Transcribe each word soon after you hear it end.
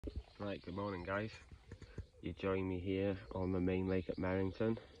Right, good morning guys. You join me here on the Mainlake at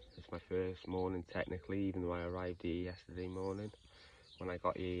Merrington. It's my first morning technically, even though I arrived here yesterday morning. When I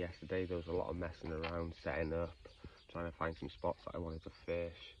got here yesterday there was a lot of messing around, setting up, trying to find some spots that I wanted to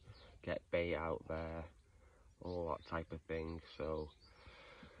fish, get bait out there, all that type of thing. So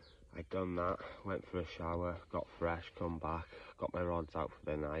I done that, went for a shower, got fresh, come back, got my rods out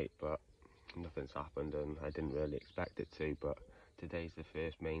for the night, but nothing's happened and I didn't really expect it to. But today's the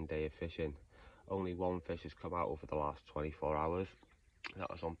first main day of fishing. Only one fish has come out over the last 24 hours. That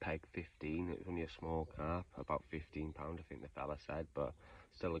was on peg 15. It was only a small carp, about 15 pound I think the fella said, but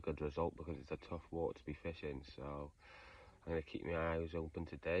still a good result because it's a tough water to be fishing. So I'm going to keep my eyes open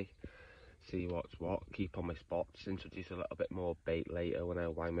today, see what's what, keep on my spots, introduce a little bit more bait later when I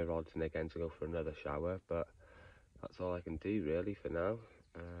wind my rods in again to go for another shower. But that's all I can do really for now.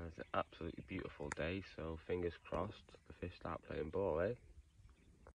 It's an absolutely beautiful day, so fingers crossed the fish start playing ball, eh?